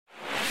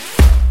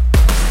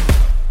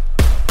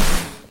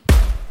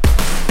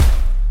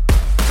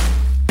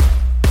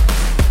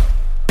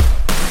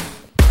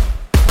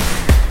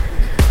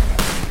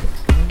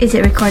Is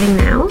it recording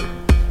now?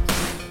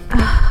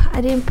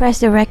 I didn't press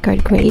the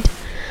record. Great.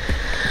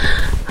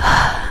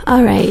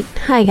 Alright,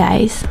 hi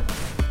guys.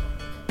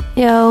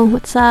 Yo,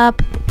 what's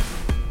up?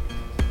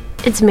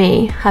 It's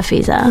me,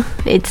 Hafiza.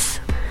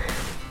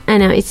 I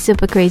know, it's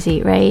super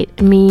crazy, right?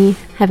 Me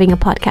having a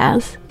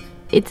podcast.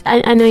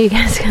 I know you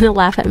guys are gonna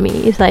laugh at me.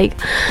 It's like,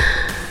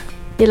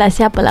 yelah,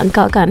 siapa lang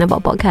kau kan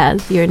about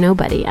podcast? You're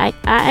nobody.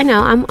 I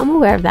know, I'm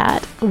aware of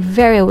that. I'm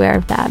very aware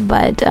of that.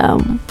 But,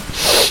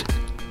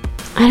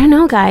 I don't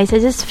know, guys. I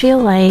just feel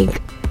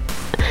like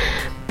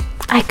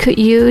I could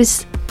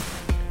use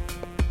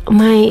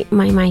my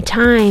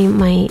time,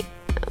 my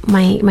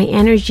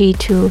energy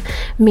to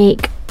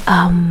make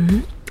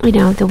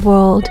the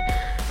world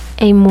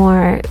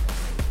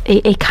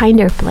a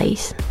kinder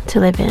place to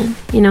live in,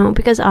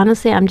 because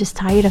honestly I'm just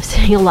tired of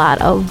seeing a lot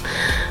of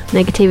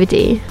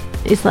negativity.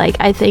 It's like,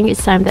 I think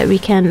it's time that we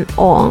can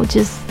all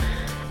just,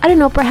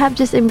 perhaps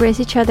just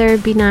embrace each other,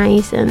 be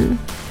nice, and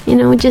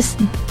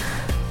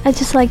I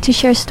just like to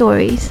share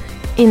stories,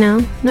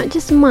 not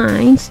just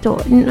my stories,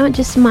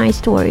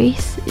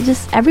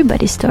 just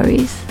everybody's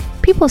stories,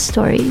 people's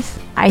stories.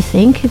 I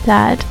think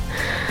that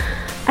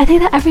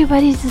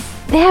everybody's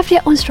they have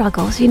their own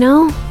struggles,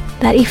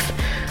 that if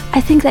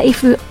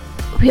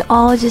we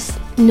all just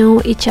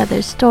know each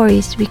other's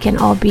stories, we can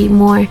all be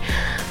more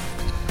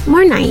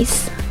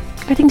nice.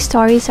 I think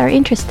stories are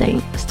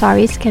interesting.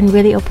 Stories can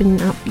really open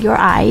up your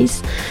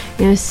eyes.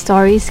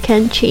 Stories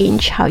can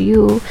change how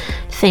you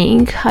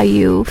think, how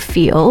you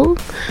feel,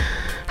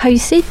 how you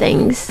see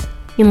things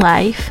in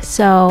life.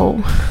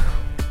 So,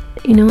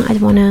 I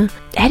want to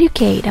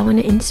educate, I want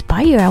to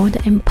inspire, I want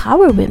to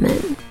empower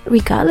women,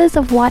 regardless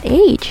of what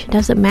age. It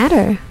doesn't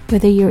matter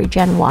whether you're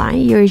Gen Y,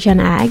 you're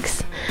Gen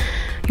X,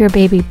 you're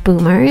baby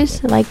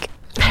boomers. Like,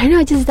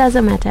 it just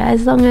doesn't matter.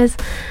 As long as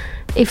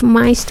if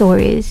my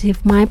stories,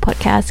 if my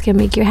podcast can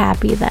make you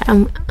happy, that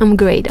I'm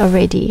great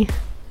already.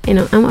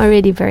 I'm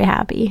already very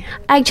happy.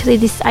 Actually,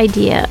 this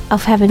idea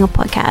of having a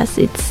podcast,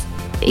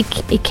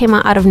 it came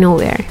out of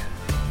nowhere.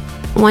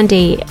 One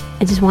day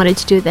I just wanted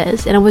to do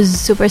this, and I was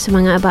super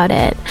semangat about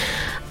it.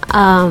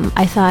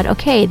 I thought,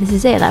 okay, this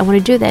is it, I want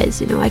to do this.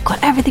 I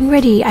got everything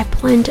ready, I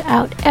planned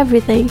out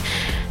everything.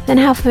 Then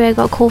halfway I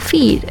got cold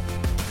feet,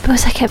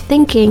 because I kept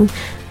thinking,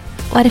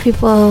 what if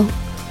people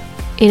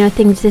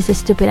think this is a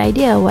stupid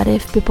idea? What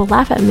if people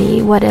laugh at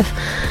me? What if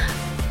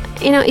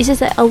it's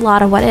just a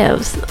lot of what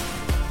ifs.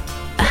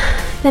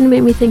 Then it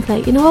made me think,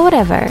 like,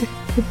 whatever,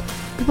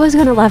 people's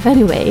gonna laugh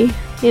anyway.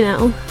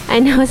 I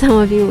know some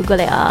of you will go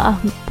like,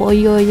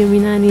 boyo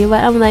yuminani,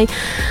 but I'm like,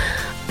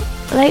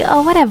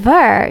 oh,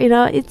 whatever,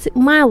 it's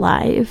my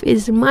life,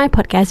 it's my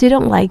podcast. You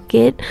don't like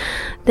it,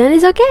 then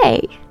it's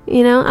okay.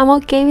 I'm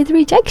okay with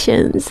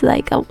rejections.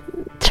 Like,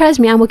 trust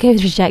me, I'm okay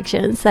with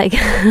rejections. Like,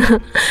 you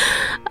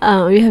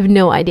have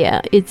no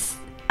idea. It's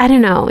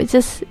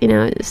just,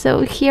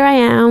 so here I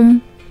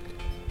am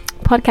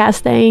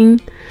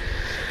podcasting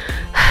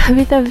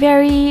with a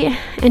very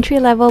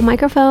entry-level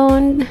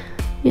microphone,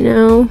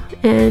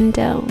 and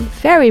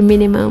very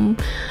minimum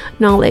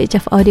knowledge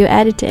of audio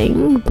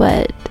editing,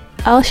 but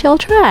I shall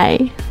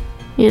try.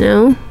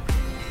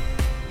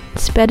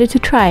 It's better to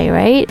try,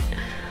 right?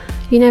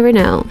 You never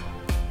know.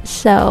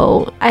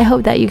 So I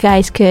hope that you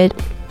guys could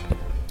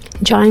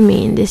join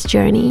me in this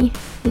journey.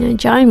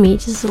 Join me,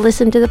 just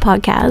listen to the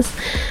podcast.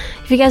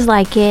 If you guys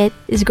like it,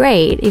 it's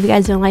great. If you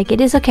guys don't like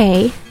it, it's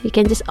okay. You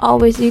can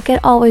always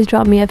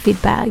drop me a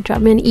feedback,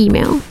 drop me an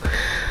email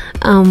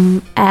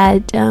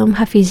at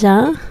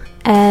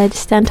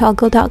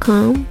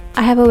hafiza@stantoggle.com.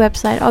 I have a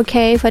website,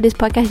 okay, for this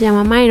podcast.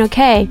 Jangan main,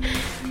 okay.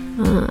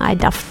 I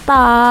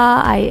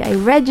daftar, I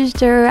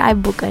register, I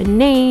book a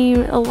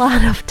name. A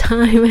lot of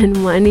time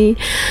and money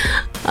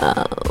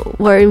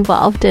were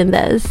involved in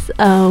this.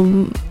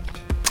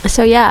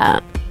 So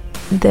yeah,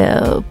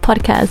 the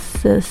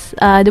podcast is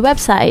the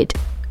website,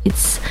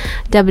 it's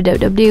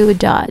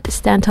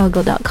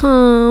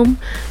www.stantoggle.com.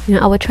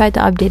 I will try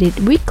to update it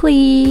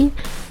weekly.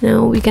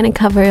 We're gonna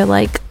cover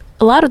like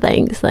a lot of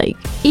things. Like,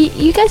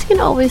 you guys can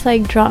always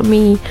like drop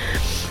me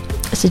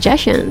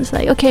suggestions,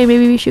 like, okay,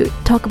 maybe we should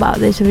talk about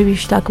this, or maybe we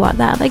should talk about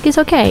that. Like, it's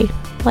okay.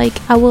 Like,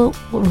 I will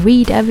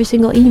read every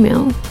single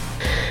email.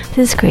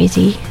 This is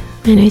crazy.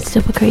 I know it's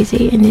super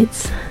crazy, and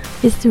it's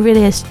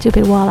really a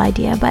stupid wild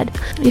idea, but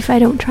if I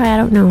don't try, I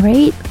don't know,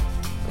 right?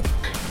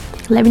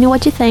 Let me know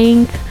what you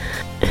think.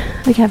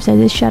 Okay, I've said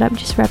this, shut up,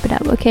 just wrap it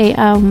up. Okay,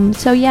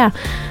 so yeah,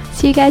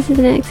 see you guys in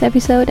the next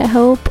episode, I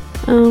hope.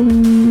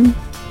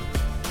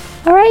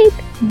 Alright,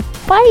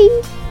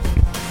 bye.